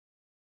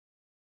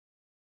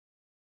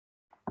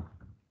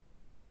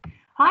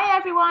Hi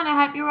everyone,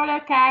 I hope you're all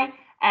okay.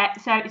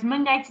 So it's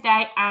Monday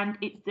today and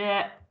it's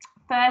the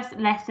first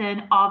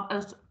lesson of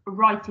us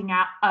writing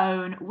our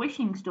own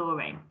wishing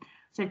story.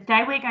 So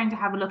today we're going to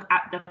have a look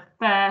at the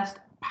first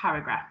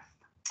paragraph.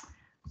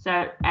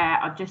 So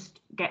I'll just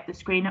get the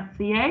screen up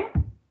for you.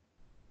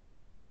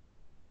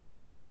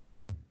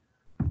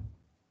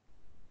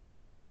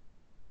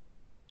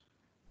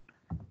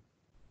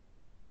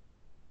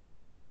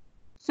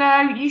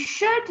 So you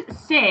should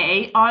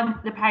see on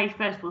the page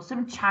first of all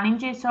some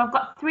challenges. So I've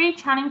got 3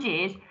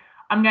 challenges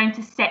I'm going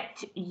to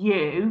set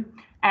you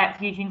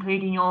for you to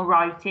include in your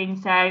writing.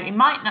 So it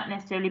might not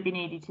necessarily be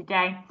needed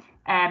today,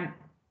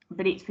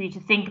 but it's for you to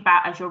think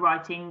about as you're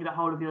writing the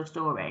whole of your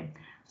story.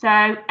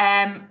 So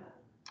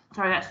sorry,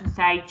 that's to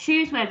say,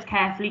 choose words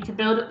carefully to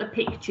build up the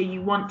picture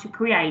you want to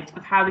create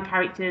of how the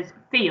characters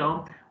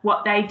feel,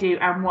 what they do,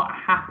 and what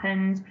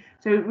happens.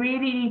 So we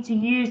really need to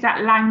use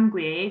that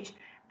language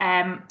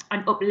and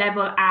up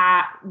level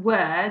our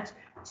words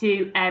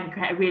to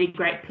create a really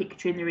great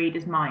picture in the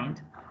reader's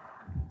mind.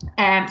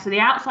 So the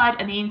outside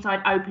and the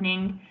inside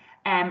opening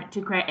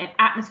to create an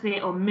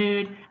atmosphere or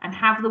mood and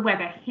have the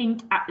weather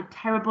hint at the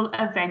terrible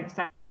events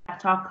that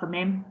are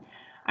coming.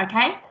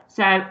 Okay,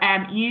 so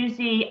use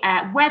the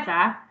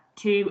weather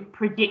to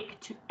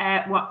predict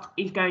what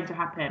is going to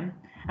happen.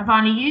 And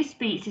finally, use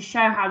speech to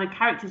show how the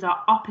characters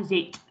are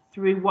opposite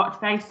through what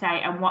they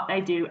say and what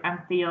they do and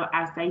feel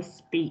as they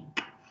speak.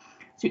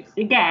 So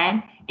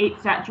again,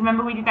 it's do you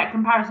remember we did that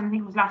comparison? I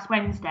think it was last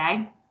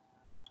Wednesday.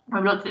 We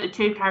looked at the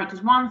 2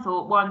 characters. One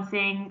thought one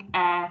thing,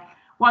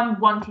 one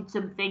wanted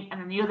something, and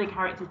then the other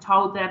character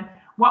told them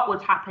what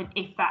would happen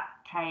if that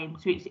came.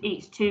 So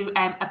it's 2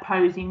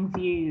 opposing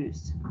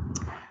views.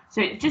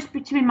 So just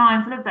to be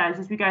mindful of those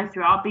as we go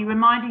through. I'll be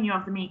reminding you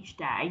of them each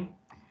day.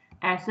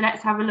 So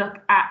let's have a look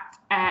at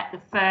the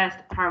first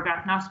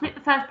paragraph. Now I'll split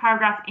the first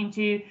paragraph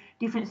into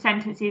different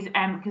sentences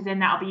because then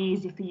that'll be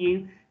easy for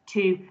you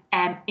to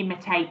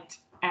imitate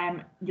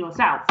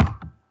yourself.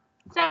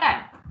 So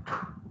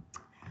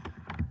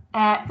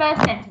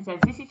first sentence says,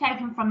 this is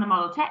taken from the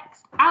model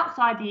text.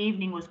 Outside the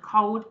evening was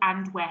cold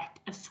and wet.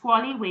 A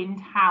squally wind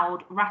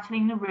howled,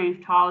 rattling the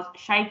roof tiles,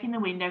 shaking the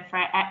window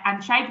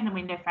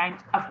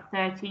frames of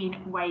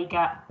 13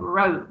 Wager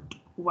Road,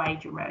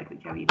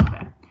 whichever you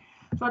prefer.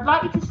 So I'd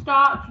like you to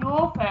start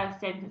your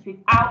first sentence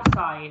with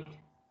outside.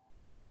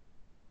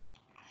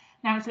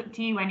 Now it's up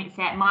to you when it's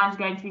set. Mine's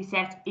going to be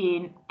set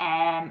in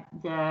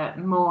the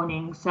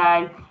morning.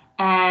 So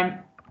the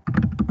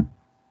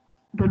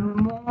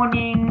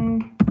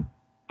morning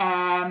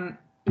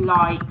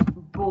light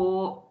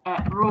brought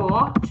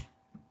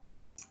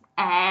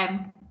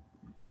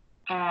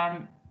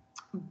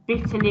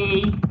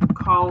bitterly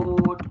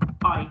cold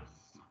ice.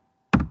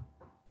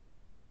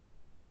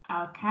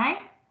 Okay.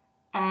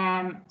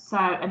 So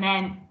and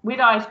then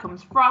with ice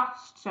comes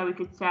frost. So we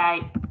could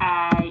say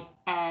a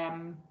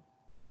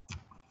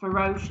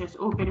ferocious,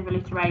 or bit of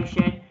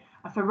alliteration,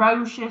 a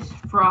ferocious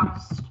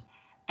frost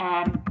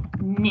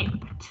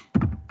nipped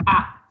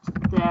at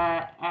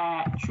the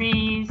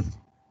trees.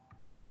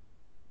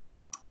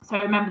 So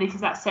remember, this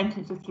is that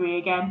sentence of 3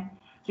 again.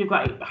 So we've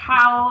got it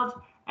howled,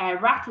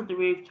 rattled the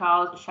roof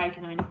tiles,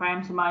 shaking the window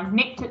frames. So mine's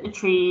nipped at the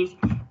trees,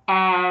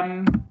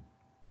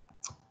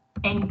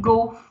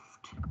 engulfed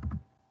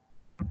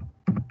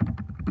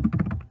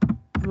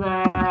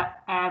the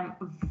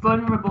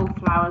vulnerable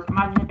flowers.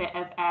 Imagine a bit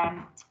of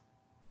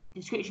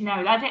description there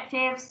with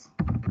adjectives.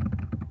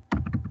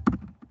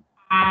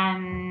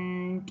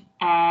 And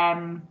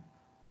I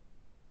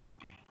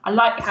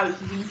like how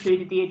it's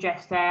included the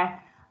address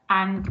there,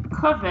 and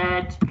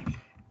covered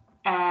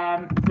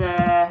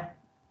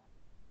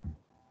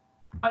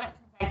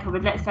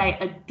let's say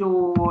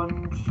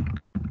adorned.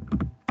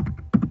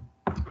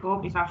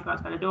 Oh, it's actually got to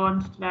spell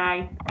adorned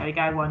today. There we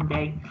go,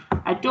 1D.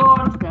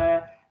 Adorned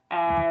the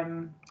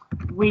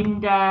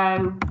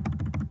window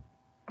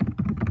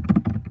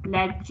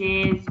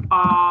ledges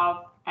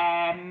of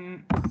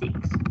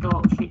 6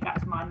 Thorpe Street.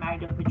 That's my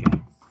made up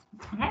address.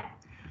 Okay.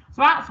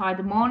 So outside,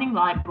 the morning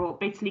light brought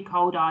bitterly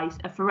cold ice.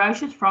 A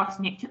ferocious frost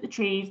nipped at the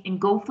trees,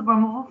 engulfed the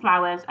vulnerable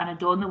flowers, and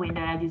adorned the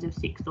window edges of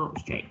 6 Thorpe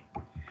Street.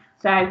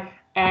 So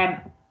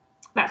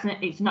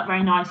it's not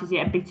very nice, is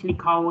it? A bitterly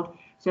cold.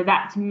 So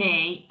that to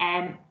me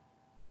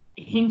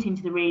hinting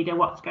to the reader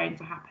what's going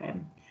to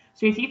happen.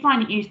 So if you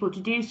find it useful to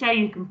do so,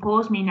 you can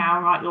pause me now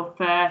and write your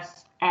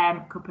first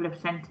couple of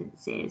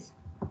sentences.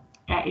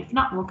 If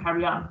not, we'll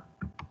carry on.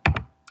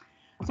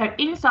 So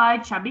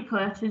inside, shabby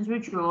curtains were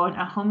drawn,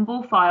 a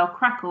humble fire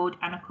crackled,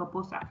 and a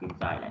couple sat in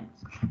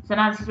silence. So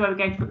now this is where we're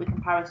going to put the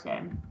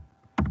comparison.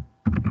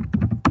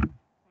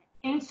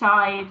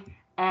 Inside,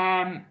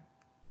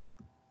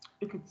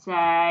 we could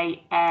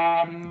say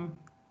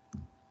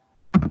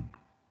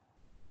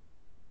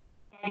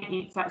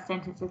it's that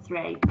sentence of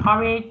 3.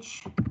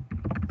 Porridge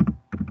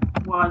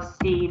was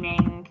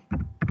steaming.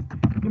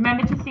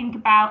 Remember to think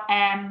about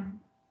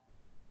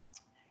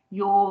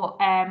your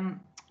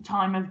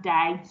time of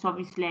day. So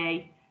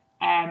obviously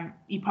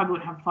you probably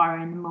wouldn't have fire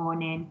in the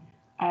morning,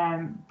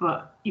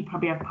 but you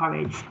probably have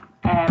porridge.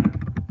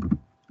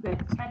 the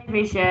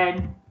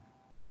television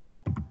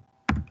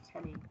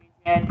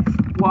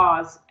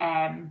was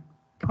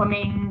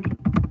coming,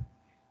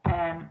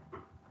 and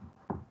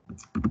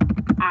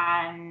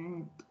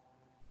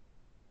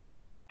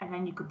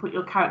then you could put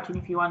your character in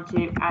if you want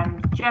to,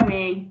 and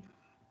Joey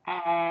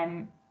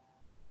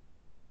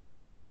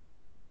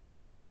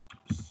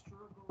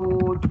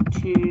struggled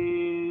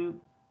to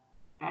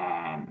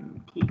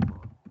keep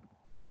warm.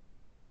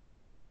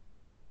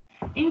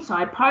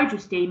 Inside, porridge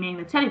was steaming,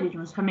 the television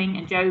was humming,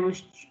 and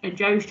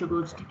Joey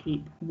struggled to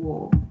keep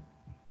warm.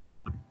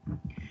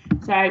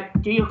 So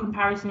do your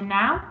comparison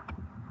now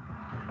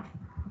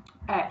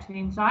to the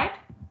inside.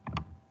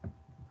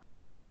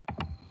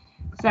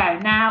 So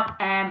now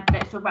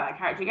let's talk about that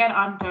character again.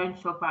 I'm going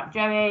to talk about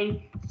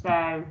Joey. So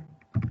I've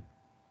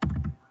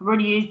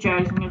already used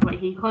Joey, so I'm going to put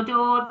he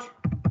huddled.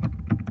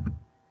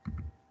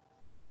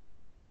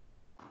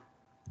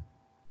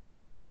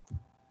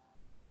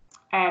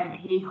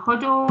 He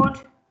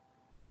huddled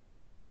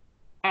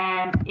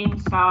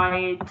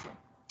inside,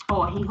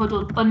 or he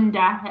huddled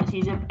under, let's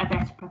use a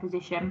better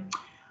preposition,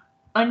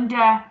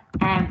 under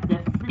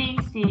the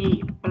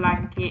fleecy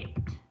blanket.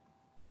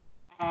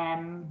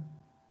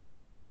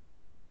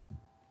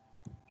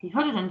 He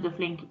huddled under the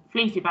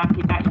fleecy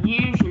blanket that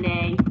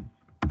usually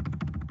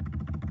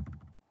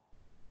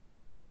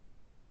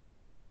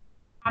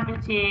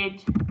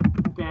inhabited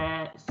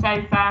the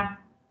sofa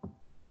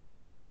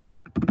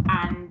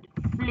and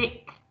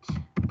flicked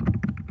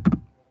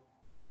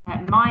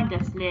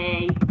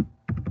mindlessly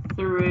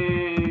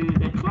through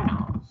the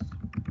channels.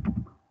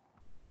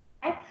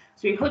 Okay?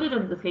 So he huddled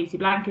under the fleecy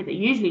blanket that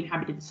usually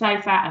inhabited the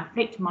sofa and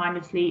flicked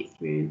mindlessly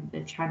through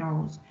the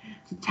channels.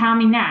 So tell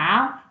me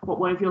now what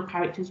one of your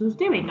characters was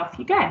doing. Off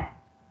you go.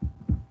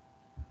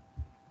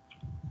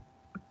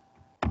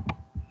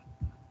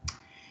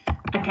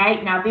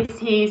 Okay, now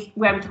this is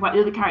where we talk about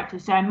the other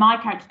characters. So my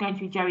character is going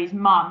to be Joey's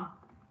mum.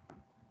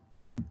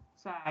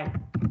 So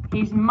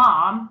his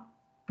mum,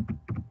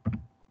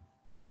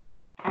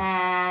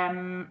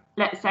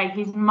 let's say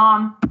his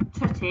mum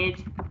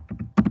tutted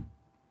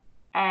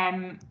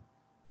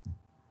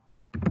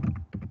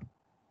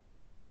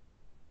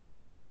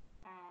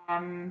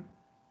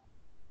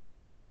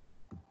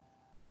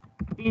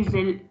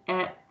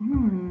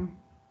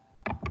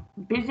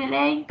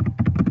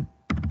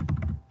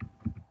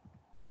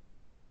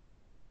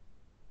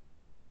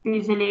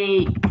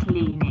busily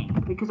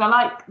cleaning, because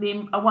I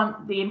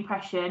want the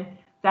impression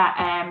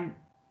that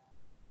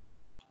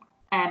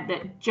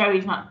that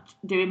Joey's not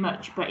doing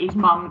much, but his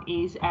mum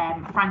is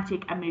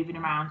frantic and moving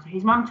around. So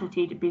his mum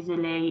tutted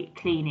busily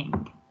cleaning.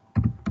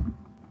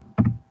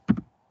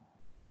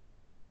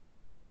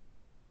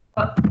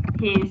 Up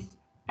his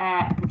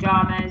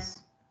pajamas.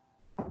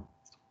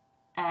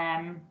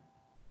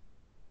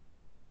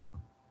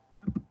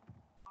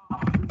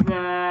 Off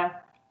the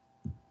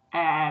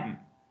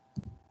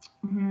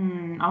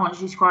I want to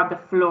describe the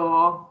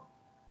floor.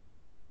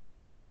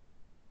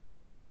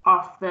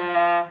 Off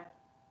the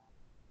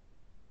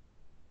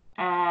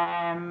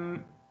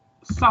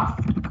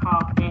soft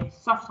carpet.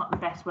 Soft's not the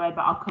best word,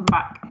 but I'll come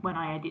back when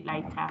I edit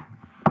later.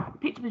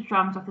 Picked up his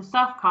drums off the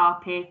soft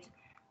carpet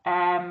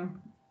that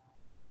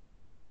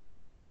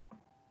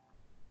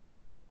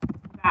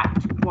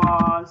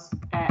was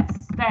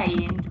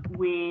stained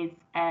with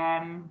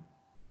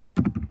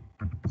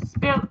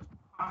spilt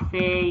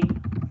coffee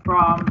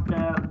from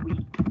the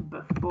week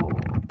before.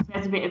 So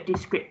there's a bit of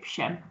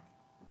description.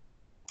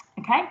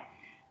 Okay.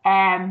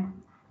 And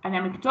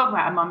then we can talk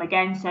about her mum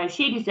again. So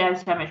she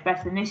deserves so much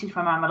better than this. Is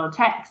from our model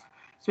text.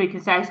 So we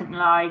can say something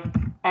like,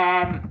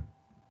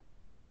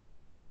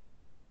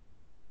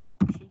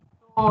 she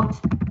thought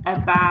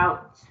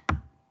about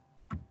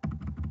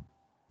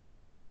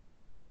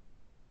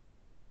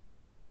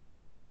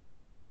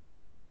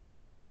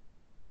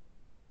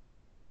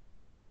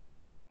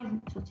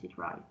isn't tutted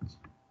right.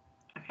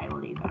 Okay,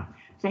 we'll leave that.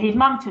 So his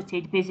mum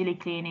tutted, busily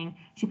cleaning.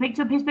 She picked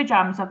up his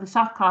pyjamas off the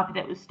soft carpet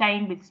that was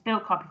stained with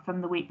spilt coffee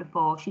from the week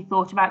before. She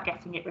thought about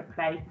getting it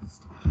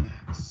replaced.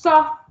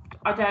 Soft,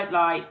 I don't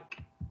like.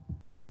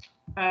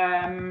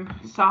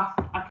 Soft,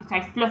 I could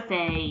say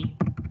fluffy.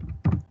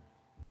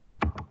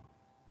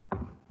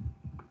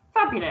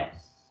 Fabulous.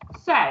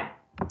 So,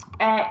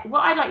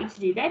 what I'd like you to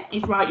do then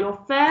is write your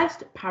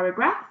first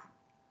paragraph,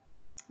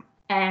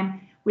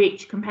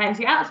 which compares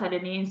the outside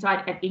and the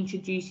inside and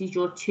introduces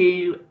your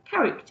two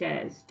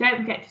characters. Don't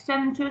forget to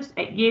send them to us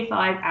at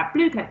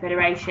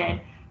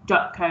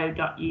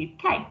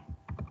year5@bluecoatfederation.co.uk.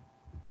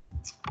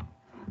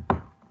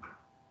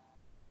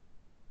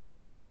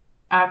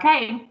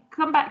 Okay,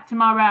 come back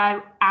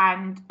tomorrow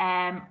and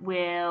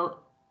we'll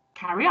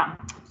carry on.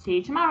 See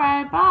you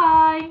tomorrow.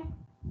 Bye.